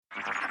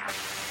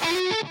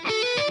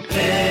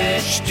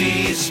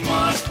HT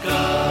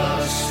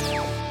Smartcast.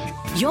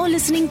 You're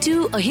listening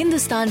to a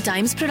Hindustan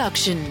Times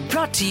production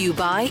brought to you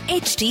by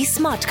HT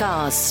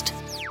Smartcast.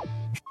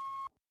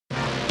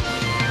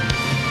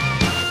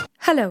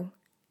 Hello,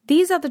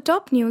 these are the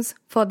top news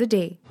for the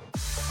day.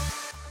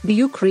 The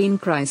Ukraine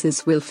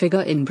crisis will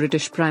figure in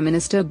British Prime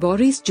Minister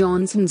Boris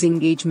Johnson's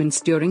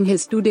engagements during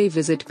his two-day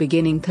visit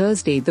beginning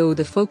Thursday, though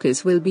the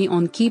focus will be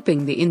on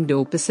keeping the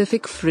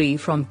Indo-Pacific free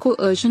from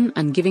coercion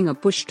and giving a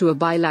push to a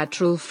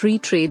bilateral free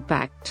trade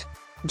pact.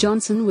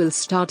 Johnson will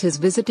start his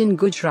visit in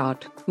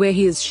Gujarat, where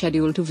he is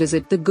scheduled to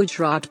visit the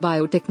Gujarat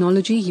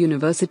Biotechnology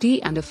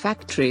University and a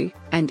factory,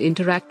 and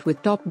interact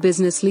with top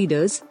business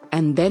leaders,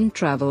 and then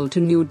travel to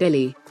New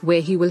Delhi,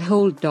 where he will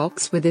hold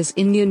talks with his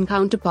Indian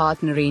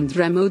counterpart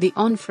Narendra Modi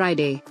on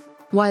Friday.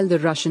 While the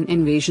Russian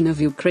invasion of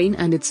Ukraine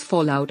and its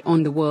fallout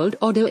on the world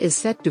order is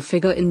set to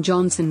figure in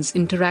Johnson's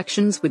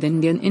interactions with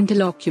Indian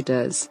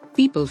interlocutors,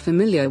 people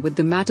familiar with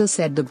the matter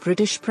said the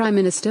British Prime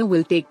Minister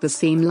will take the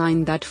same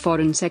line that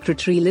Foreign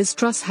Secretary Liz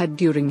Truss had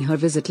during her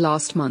visit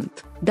last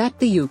month, that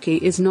the UK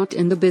is not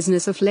in the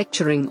business of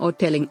lecturing or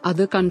telling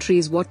other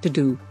countries what to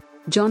do.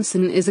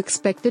 Johnson is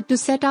expected to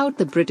set out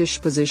the British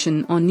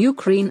position on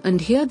Ukraine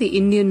and hear the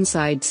Indian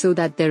side so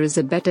that there is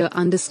a better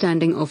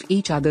understanding of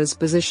each other's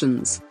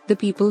positions, the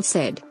People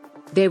said.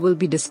 There will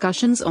be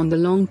discussions on the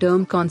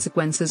long-term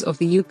consequences of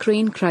the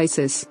Ukraine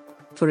crisis.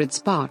 For its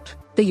part,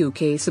 the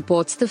UK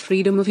supports the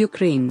freedom of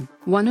Ukraine,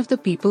 one of the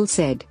People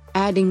said,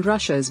 adding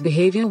Russia's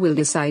behavior will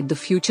decide the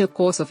future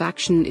course of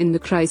action in the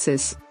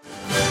crisis.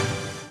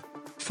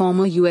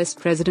 Former US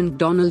President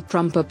Donald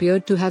Trump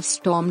appeared to have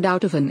stormed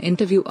out of an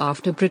interview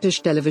after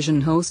British television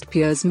host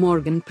Piers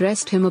Morgan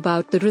pressed him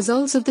about the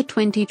results of the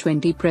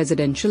 2020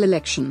 presidential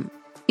election.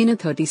 In a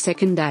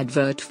 30-second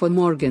advert for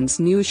Morgan's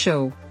new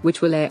show,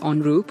 which will air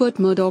on Rupert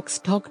Murdoch's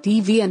Talk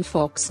TV and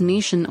Fox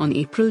Nation on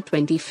April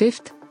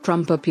 25,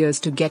 Trump appears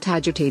to get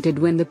agitated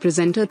when the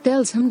presenter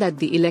tells him that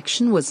the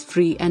election was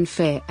free and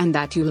fair and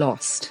that you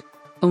lost.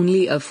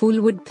 Only a fool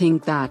would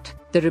think that,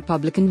 the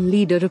Republican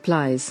leader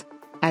replies.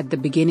 At the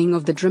beginning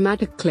of the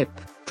dramatic clip,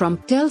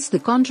 Trump tells the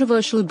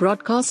controversial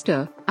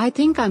broadcaster, "I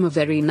think I'm a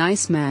very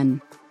nice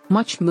man.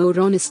 Much more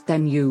honest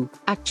than you,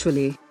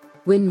 actually."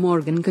 When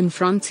Morgan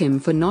confronts him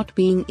for not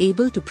being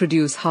able to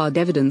produce hard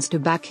evidence to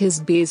back his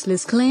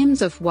baseless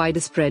claims of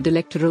widespread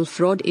electoral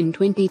fraud in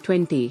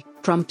 2020,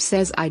 Trump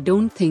says, "I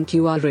don't think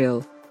you are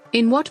real."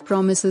 In what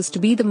promises to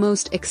be the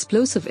most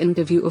explosive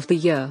interview of the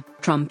year,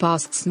 Trump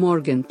asks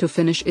Morgan to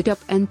finish it up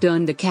and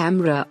turn the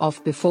camera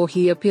off before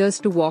he appears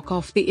to walk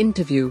off the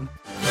interview.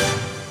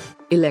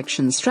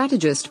 Election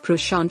strategist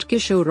Prashant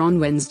Kishore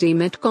on Wednesday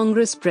met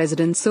Congress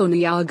President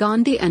Sonia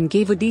Gandhi and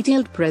gave a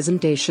detailed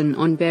presentation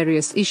on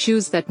various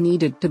issues that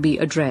needed to be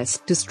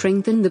addressed to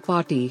strengthen the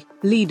party,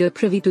 leader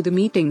privy to the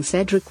meeting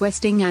said,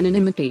 requesting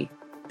anonymity.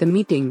 The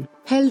meeting,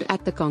 held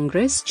at the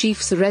Congress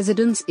chief's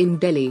residence in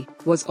Delhi,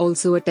 was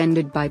also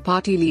attended by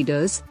party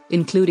leaders,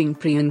 including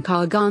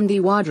Priyanka Gandhi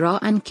Vadra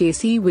and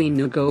KC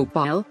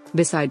Venugopal,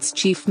 besides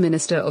Chief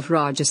Minister of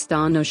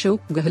Rajasthan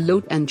Ashok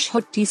Gehlot and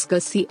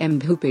Chhattisgarh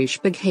CM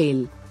Bhupesh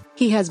Baghel.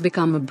 He has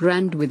become a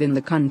brand within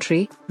the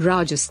country,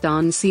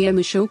 Rajasthan CM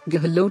Ashok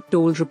Gehlot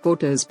told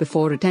reporters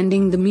before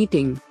attending the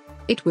meeting.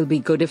 It will be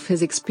good if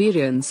his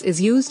experience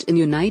is used in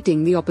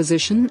uniting the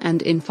opposition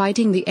and in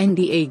fighting the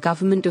NDA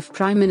government of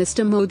Prime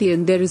Minister Modi,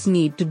 and there is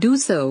need to do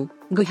so,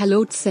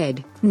 Gehlot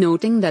said,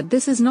 noting that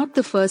this is not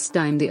the first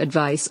time the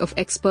advice of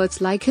experts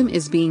like him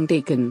is being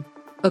taken.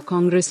 A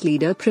Congress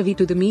leader privy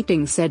to the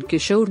meeting said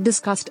Kishore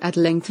discussed at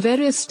length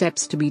various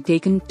steps to be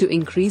taken to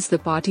increase the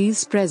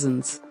party's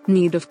presence,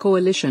 need of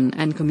coalition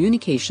and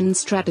communication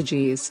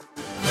strategies.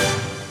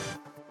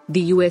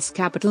 The U.S.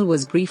 Capitol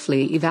was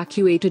briefly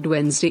evacuated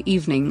Wednesday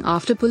evening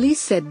after police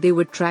said they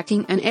were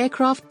tracking an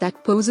aircraft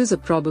that poses a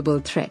probable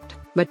threat,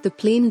 but the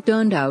plane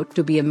turned out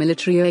to be a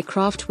military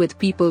aircraft with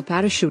people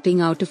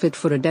parachuting out of it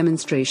for a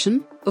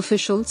demonstration,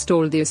 officials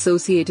told the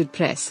Associated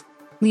Press.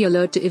 The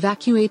alert to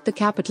evacuate the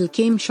Capitol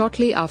came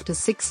shortly after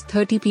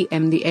 6:30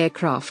 p.m. The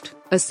aircraft,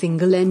 a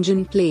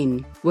single-engine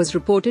plane, was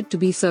reported to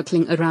be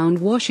circling around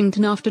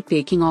Washington after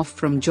taking off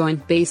from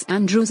Joint Base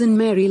Andrews in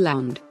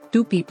Maryland,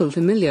 two people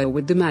familiar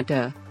with the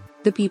matter.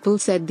 The People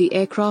said the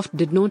aircraft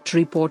did not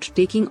report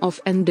taking off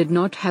and did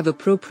not have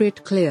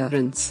appropriate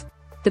clearance.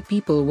 The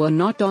People were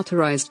not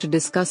authorized to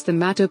discuss the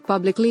matter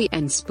publicly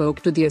and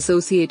spoke to the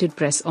Associated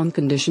Press on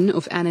condition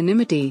of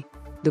anonymity.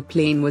 The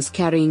plane was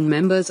carrying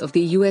members of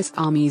the U.S.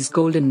 Army's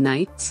Golden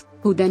Knights,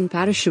 who then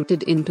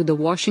parachuted into the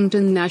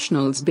Washington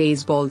Nationals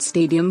baseball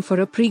stadium for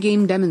a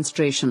pre-game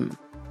demonstration.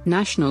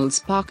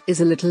 Nationals Park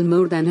is a little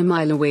more than a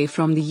mile away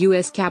from the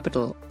U.S.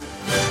 Capitol.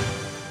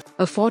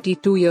 A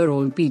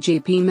 42-year-old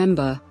BJP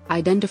member,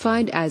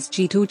 identified as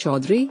Jeetu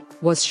Chaudhary,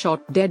 was shot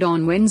dead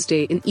on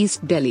Wednesday in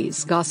East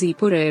Delhi's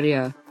Ghazipur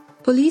area.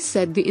 Police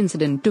said the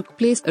incident took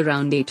place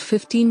around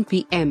 8:15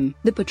 p.m.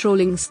 The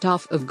patrolling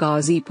staff of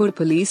Ghazipur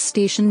police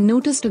station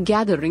noticed a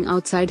gathering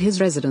outside his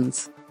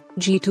residence.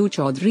 Jeetu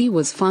Chaudhary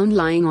was found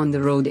lying on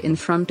the road in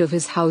front of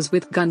his house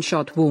with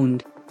gunshot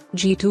wound.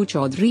 Jitu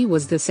Chaudhary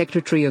was the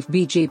secretary of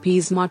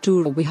BJP's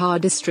Matur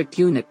Vihar district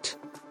unit.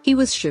 He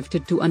was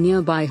shifted to a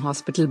nearby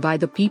hospital by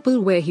the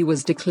people where he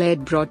was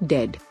declared brought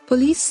dead,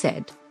 police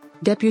said.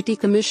 Deputy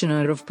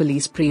Commissioner of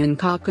Police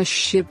Priyanka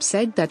Kashyap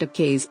said that a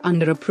case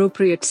under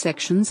appropriate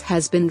sections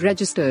has been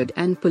registered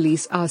and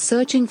police are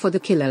searching for the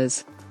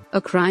killers.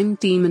 A crime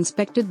team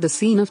inspected the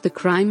scene of the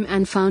crime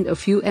and found a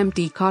few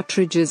empty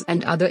cartridges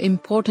and other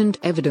important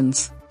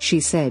evidence, she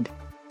said.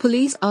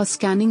 Police are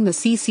scanning the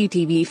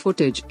CCTV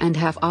footage and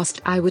have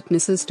asked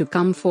eyewitnesses to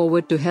come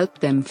forward to help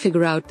them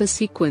figure out the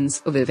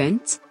sequence of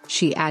events,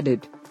 she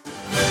added.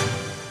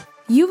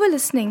 You were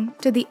listening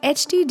to the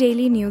HT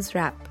Daily News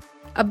Wrap,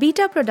 a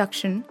beta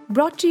production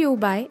brought to you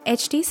by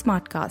HT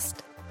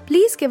Smartcast.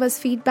 Please give us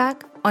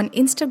feedback on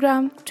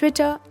Instagram,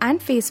 Twitter and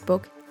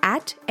Facebook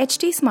at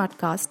HT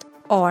Smartcast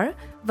or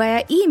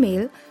via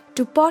email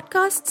to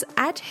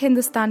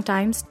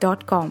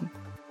podcasts@hindustantimes.com.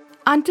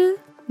 Until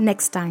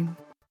next time.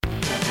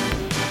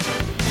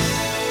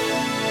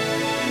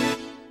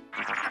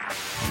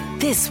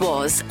 This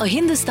was a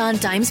Hindustan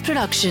Times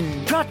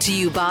production brought to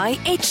you by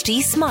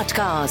HT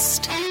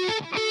Smartcast.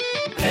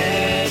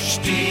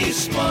 HT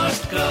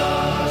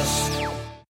Smartcast.